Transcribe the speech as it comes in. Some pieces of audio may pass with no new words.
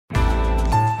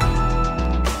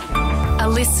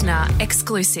listener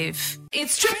exclusive.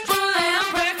 It's Triple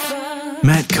M Breakfast.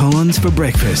 Matt Collins for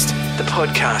breakfast, the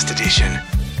podcast edition.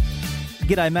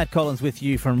 G'day, Matt Collins with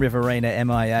you from Riverina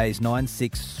MIA's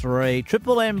 963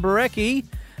 Triple M Brekkie.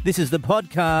 This is the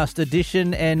podcast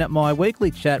edition and my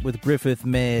weekly chat with Griffith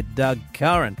Mayor Doug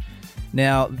Curran.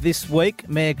 Now, this week,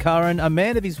 Mayor Curran, a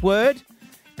man of his word,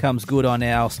 comes good on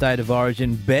our State of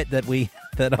Origin bet that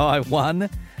I won.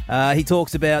 He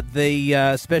talks about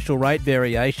the special rate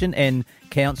variation and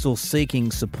council seeking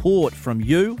support from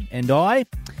you and I.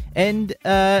 And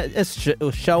a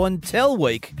show and tell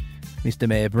week, Mr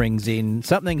Mayor brings in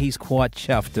something he's quite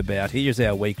chuffed about. Here's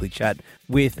our weekly chat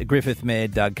with Griffith Mayor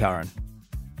Doug Curran.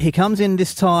 He comes in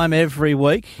this time every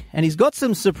week and he's got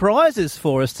some surprises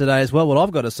for us today as well. Well,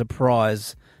 I've got a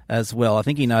surprise as well. I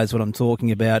think he knows what I'm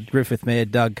talking about. Griffith Mayor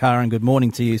Doug Curran, good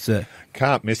morning to you, sir.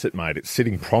 Can't miss it, mate. It's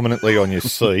sitting prominently on your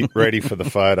seat, ready for the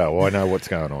photo. I know what's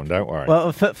going on, don't worry.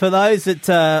 Well, for those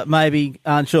that maybe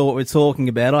aren't sure what we're talking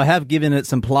about, I have given it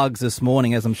some plugs this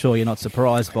morning, as I'm sure you're not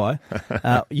surprised by.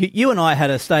 You and I had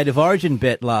a State of Origin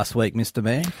bet last week, Mr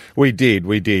Mayor. We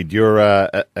did. You're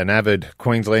an avid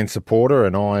Queensland supporter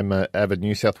and I'm an avid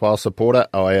New South Wales supporter.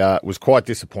 I was quite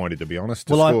disappointed, to be honest.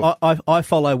 Well, I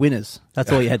follow winners.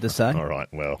 That's all you had to say. All right,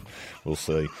 well, we'll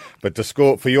see. But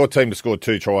for your team to score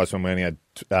 2 tries when they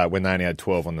only had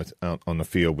 12 on the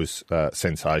field was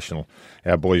sensational.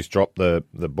 Our boys dropped the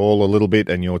ball a little bit,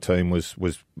 and your team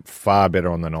was far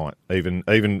better on the night.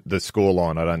 Even the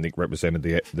scoreline, I don't think represented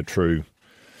the true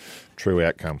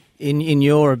outcome. In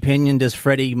your opinion, does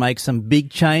Freddie make some big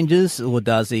changes, or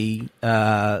does he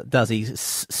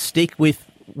stick with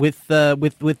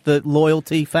the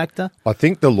loyalty factor? I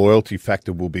think the loyalty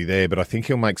factor will be there, but I think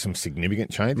he'll make some significant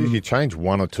changes. You change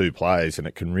 1 or 2 players and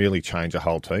it can really change a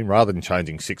whole team. Rather than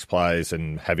changing 6 players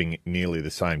and having nearly the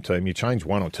same team, you change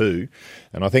 1 or 2,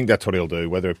 and I think that's what he'll do,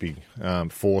 whether it be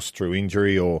forced through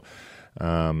injury or...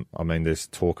 there's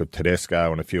talk of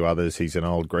Tedesco and a few others. He's an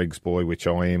old Greg's boy, which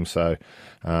I am, so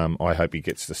I hope he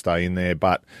gets to stay in there.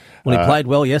 But he played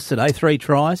well yesterday, 3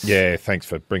 tries. Yeah, thanks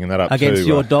for bringing that up against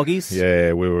your doggies.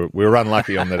 Yeah, we were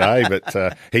unlucky on the day,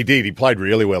 but he did. He played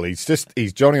really well.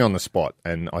 He's Johnny on the spot,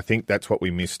 and I think that's what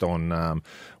we missed on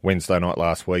Wednesday night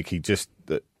last week. He just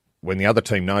when the other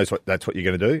team knows that's what you're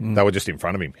going to do, they were just in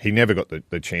front of him. He never got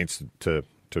the chance to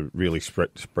really spread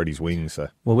his wings. So.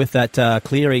 Well, with that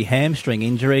Cleary hamstring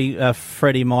injury,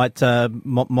 Freddie might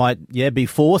be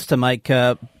forced to make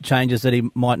changes that he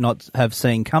might not have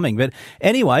seen coming. But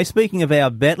anyway, speaking of our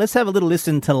bet, let's have a little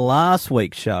listen to last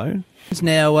week's show. It's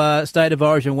now State of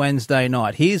Origin Wednesday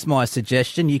night. Here's my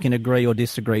suggestion. You can agree or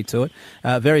disagree to it.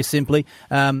 Very simply,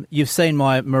 you've seen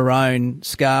my maroon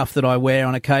scarf that I wear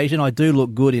on occasion. I do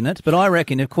look good in it, but I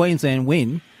reckon if Queensland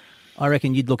win, I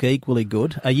reckon you'd look equally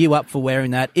good. Are you up for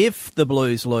wearing that if the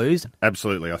Blues lose?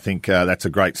 Absolutely. I think that's a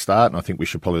great start, and I think we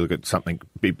should probably look at something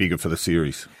a bit bigger for the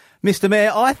series. Mr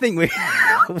Mayor, I think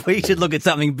we should look at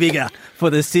something bigger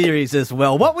for the series as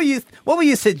well. What were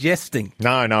you suggesting? No,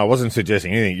 I wasn't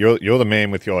suggesting anything. You're the man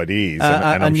with the ideas.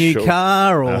 And a new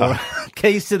car or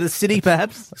keys to the city,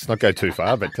 perhaps? Let's not go too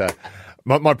far, but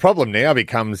my problem now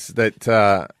becomes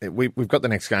that we've got the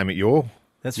next game at your...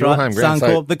 That's right,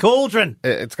 Suncorp, the Cauldron.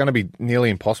 It's going to be nearly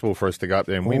impossible for us to go up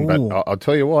there and win, but I'll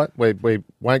tell you what, we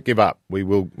won't give up. We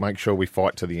will make sure we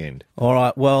fight to the end. All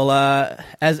right. Well,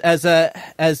 as a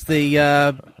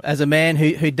man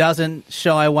who doesn't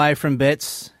shy away from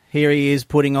bets, here he is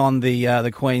putting on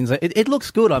the Queens. It looks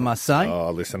good, I must say.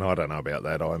 Oh, listen, I don't know about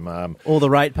that. I'm all the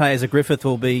ratepayers at Griffith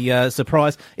will be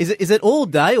surprised. Is it all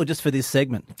day or just for this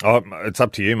segment? Oh, it's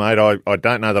up to you, mate. I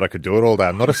don't know that I could do it all day.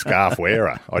 I'm not a scarf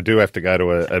wearer. I do have to go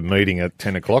to a meeting at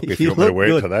 10 o'clock. If you want me to wear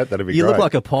it to that, that'd be great. You look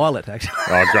like a pilot, actually.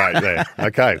 Oh, great. Yeah.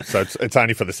 Okay, so it's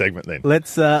only for the segment then.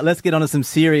 Let's get on to some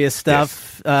serious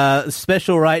stuff. Yes.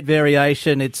 Special rate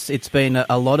variation. It's been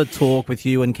a lot of talk with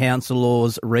you and council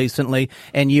laws recently,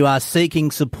 and you are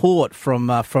seeking support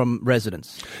from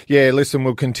residents. Yeah, listen,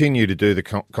 we'll continue to do the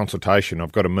consultation.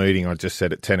 I've got a meeting, I just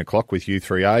said, at 10 o'clock with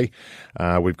U3A.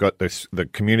 We've got the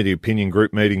community opinion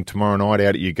group meeting tomorrow night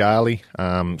out at Ugali,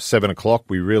 7 o'clock.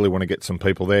 We really want to get some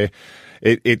people there.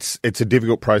 It's a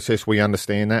difficult process. We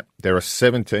understand that. There are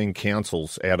 17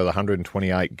 councils out of the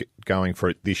 128 going for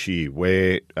it this year.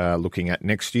 We're looking at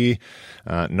next year.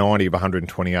 90 of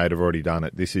 128 have already done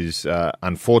it. This is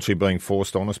unfortunately being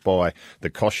forced on us by the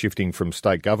cost shifting from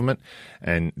state government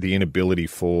and the inability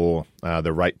for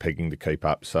the rate pegging to keep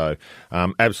up. So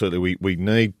absolutely, we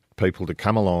need people to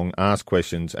come along, ask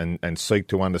questions and seek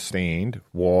to understand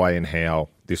why and how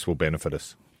this will benefit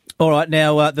us. All right,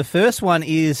 now the first one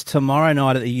is tomorrow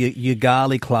night at the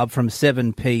Ugali Club from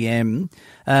 7 p.m.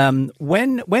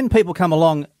 When people come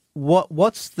along,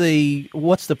 what's the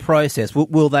process?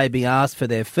 Will they be asked for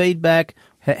their feedback?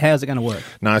 How's it going to work?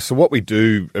 No, so what we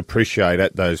do appreciate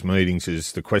at those meetings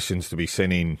is the questions to be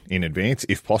sent in advance,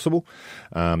 if possible.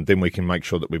 Then we can make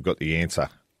sure that we've got the answer.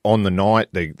 On the night,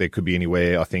 there could be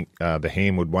anywhere. I think the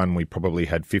Hamwood one, we probably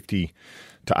had 50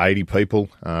 to 80 people.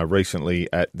 Recently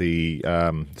at the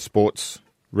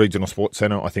Regional Sports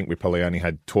Centre, I think we probably only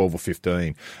had 12 or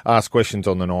 15. Ask questions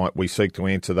on the night. We seek to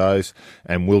answer those,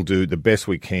 and we'll do the best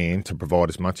we can to provide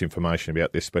as much information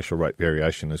about this special rate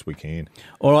variation as we can.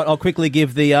 All right, I'll quickly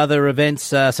give the other events.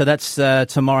 So that's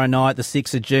tomorrow night, the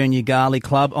 6th of June, Ugali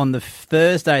Club. On the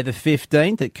Thursday, the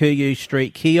 15th, at Kuyu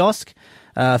Street Kiosk.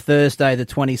 Thursday, the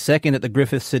 22nd, at the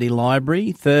Griffith City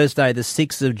Library. Thursday, the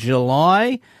 6th of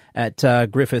July, at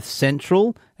Griffith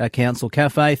Central Council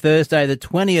Cafe. Thursday the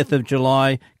 20th of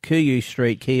July, Kuyu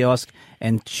Street Kiosk,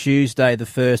 and Tuesday the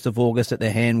 1st of August at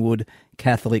the Hanwood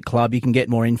Catholic Club. You can get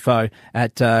more info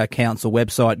at council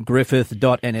website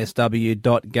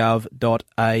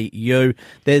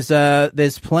griffith.nsw.gov.au.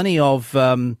 There's plenty of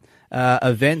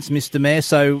events, Mr. Mayor,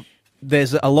 so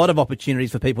there's a lot of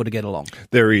opportunities for people to get along.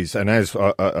 There is, and as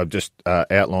I've just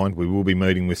outlined, we will be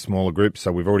meeting with smaller groups.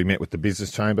 So we've already met with the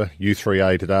Business Chamber,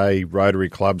 U3A today, Rotary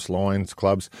clubs, Lions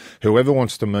clubs. Whoever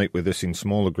wants to meet with us in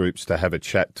smaller groups to have a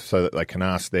chat so that they can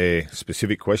ask their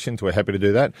specific questions, we're happy to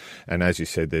do that. And as you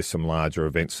said, there's some larger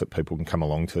events that people can come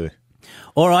along to.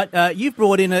 All right, you've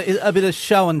brought in a bit of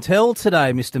show and tell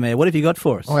today, Mr. Mayor. What have you got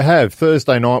for us? I have.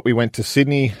 Thursday night we went to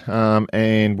Sydney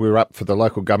and we were up for the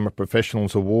Local Government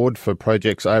Professionals Award for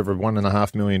projects over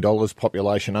 $1.5 million,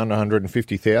 population under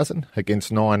 150,000,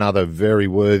 against 9 other very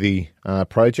worthy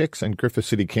projects. And Griffith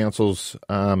City Council's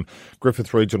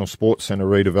Griffith Regional Sports Centre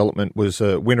redevelopment was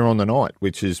a winner on the night,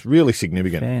 which is really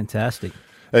significant. Fantastic.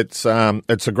 It's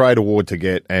a great award to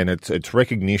get, and it's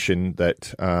recognition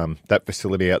that that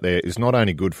facility out there is not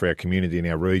only good for our community and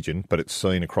our region, but it's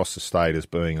seen across the state as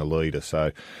being a leader.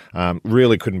 So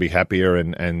really couldn't be happier,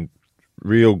 and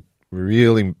really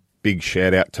big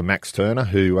shout out to Max Turner,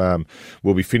 who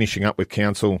will be finishing up with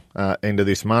council end of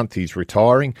this month. He's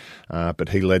retiring, but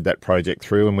he led that project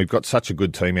through, and we've got such a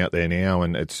good team out there now,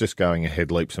 and it's just going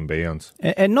ahead leaps and bounds.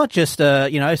 And not just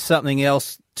something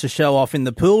else to show off in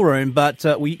the pool room, but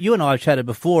you and I have chatted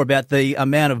before about the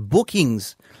amount of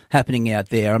bookings happening out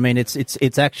there. I mean,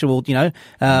 it's actual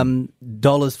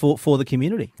dollars for the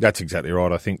community. That's exactly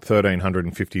right. I think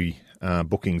 1,350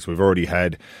 bookings we've already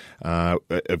had.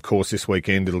 Of course, this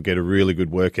weekend it'll get a really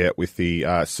good workout with the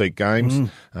Seek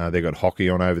Games. They've got hockey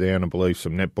on over there, and I believe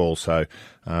some netball. So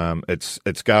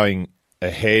it's going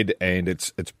ahead, and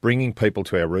it's bringing people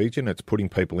to our region. It's putting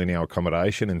people in our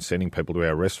accommodation and sending people to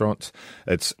our restaurants.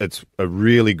 It's a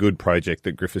really good project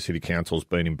that Griffith City Council's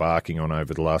been embarking on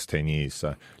over the last 10 years.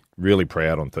 So really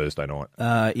proud on Thursday night.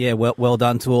 Well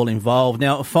done to all involved.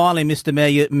 Now, finally, Mr. Mayor,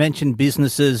 you mentioned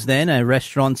businesses then,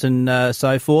 restaurants and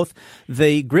so forth.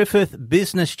 The Griffith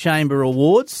Business Chamber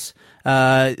Awards.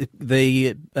 You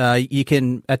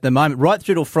can, at the moment, right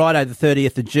through till Friday the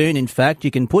 30th of June, in fact, you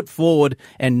can put forward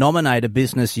and nominate a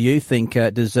business you think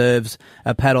deserves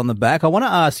a pat on the back. I want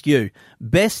to ask you,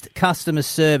 best customer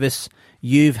service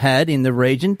you've had in the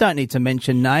region? Don't need to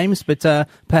mention names, but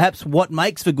perhaps what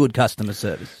makes for good customer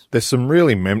service? There's some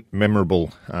really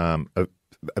memorable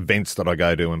events that I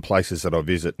go to and places that I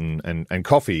visit, and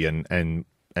coffee and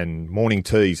morning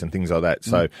teas and things like that.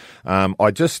 So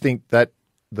I just think that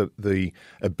the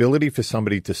ability for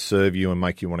somebody to serve you and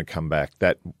make you want to come back,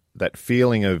 that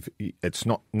feeling of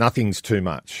nothing's too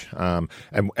much,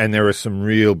 and there are some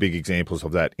real big examples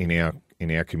of that in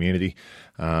our community,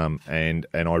 and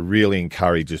I really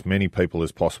encourage as many people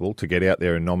as possible to get out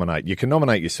there and nominate. You can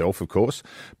nominate yourself, of course,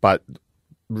 but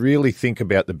really think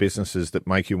about the businesses that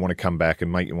make you want to come back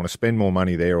and make you want to spend more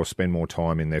money there or spend more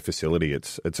time in their facility.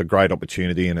 It's a great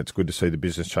opportunity, and it's good to see the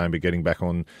Business Chamber getting back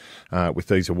on with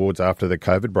these awards after the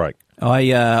COVID break.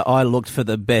 I looked for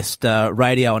the best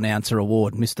radio announcer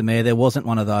award, Mr. Mayor. There wasn't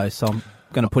one of those, so I'm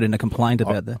going to put in a complaint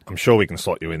about that. I'm sure we can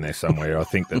slot you in there somewhere. I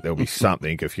think that there'll be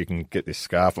something. If you can get this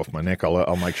scarf off my neck,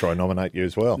 I'll make sure I nominate you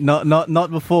as well.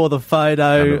 Not before the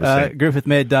photo. Griffith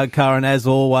Mayor Doug Curran, as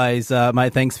always,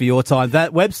 mate, thanks for your time.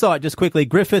 That website, just quickly,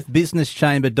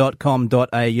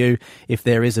 griffithbusinesschamber.com.au. If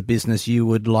there is a business you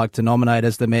would like to nominate,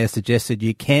 as the Mayor suggested,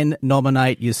 you can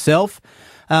nominate yourself.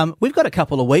 We've got a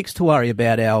couple of weeks to worry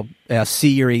about our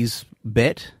series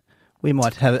bet. We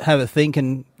might have a think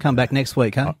and come back next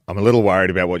week, huh? I'm a little worried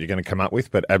about what you're going to come up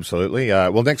with, but absolutely.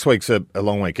 Well, next week's a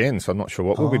long weekend, so I'm not sure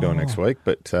what we'll be doing next week.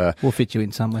 But we'll fit you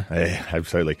in somewhere. Yeah,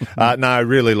 absolutely. No,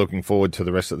 really looking forward to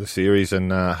the rest of the series,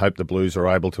 and hope the Blues are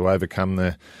able to overcome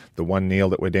the 1-0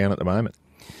 that we're down at the moment.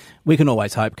 We can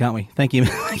always hope, can't we? Thank you,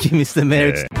 thank you, Mr.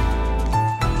 Mayor. Yeah.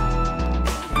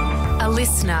 A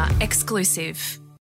listener exclusive.